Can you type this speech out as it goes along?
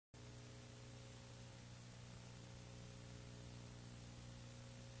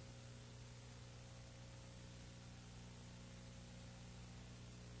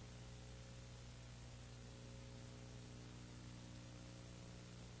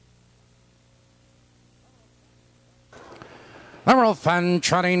A real fan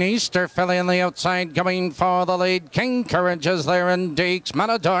trotting Easter filly on the outside, going for the lead. King Courage is there, and Deeks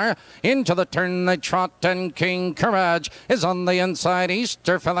Matador into the turn they trot, and King Courage is on the inside.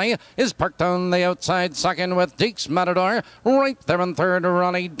 Easter filly is parked on the outside, second with Deeks Matador. Right there in third,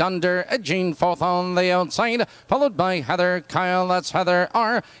 Ronnie Dunder edging fourth on the outside, followed by Heather Kyle. That's Heather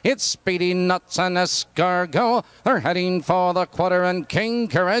R. It's Speedy Nuts and Escargot. They're heading for the quarter, and King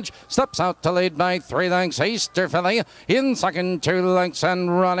Courage steps out to lead by 3 lengths. Easter filly in second, 2 lengths,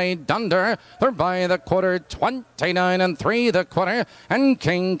 and Ronnie Dunder. They're by the quarter, 29 and 3 the quarter, and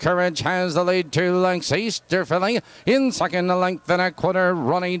King Courage has the lead, 2 lengths. Easter filly in second, a length and a quarter.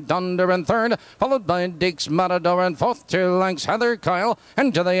 Ronnie Dunder in third, followed by Deeks Matador in fourth, 2 lengths. Heather Kyle,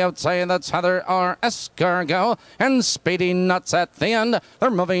 and to the outside that's Heather R. Escargot and Speedy Nuts at the end. They're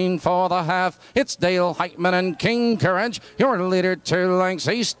moving for the half. It's Dale Hiteman and King Courage, your leader, 2 lengths.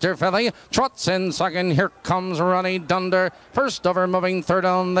 Easter filly trots in second. Here comes Ronnie Dunder, first over, moving third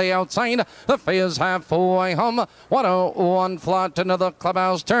on the outside. The fee is halfway home. 101 flat into the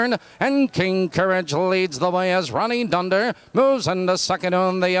clubhouse turn, and King Courage leads the way as Ronnie Dunder moves into second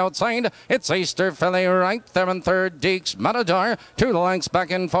on the outside. It's Easter filly right there in third. Deeks Matador 2 lengths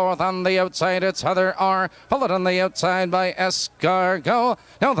back and forth on the outside. It's Heather R. followed on the outside by Escargot.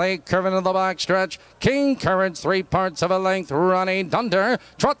 Now they curve into the back stretch. King Courage 3 parts of a length. Ronnie Dunder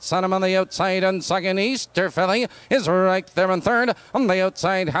trots on him on the outside, and second. Easter filly is right there in third. On the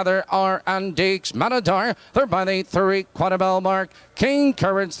outside, Heather R. and Deeks Matador. They're by the 3/4 bell mark. King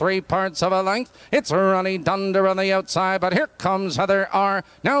Courage 3 parts of a length. It's Ronnie Dunder on the outside, but here comes Heather R.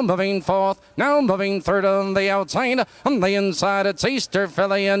 Now moving fourth, now moving third on the outside. On the inside, it's Easter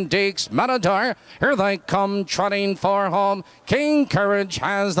filly and Deeks Matador. Here they come trotting for home. King Courage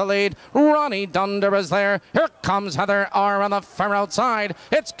has the lead. Ronnie Dunder is there. Here comes Heather R. on the far outside.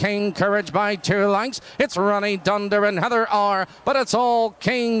 It's King Courage by 2 lengths. It's Ronnie Dunder and Heather R. But it's all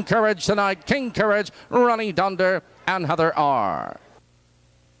King Courage tonight. King Courage, Ronnie Dunder, and Heather R.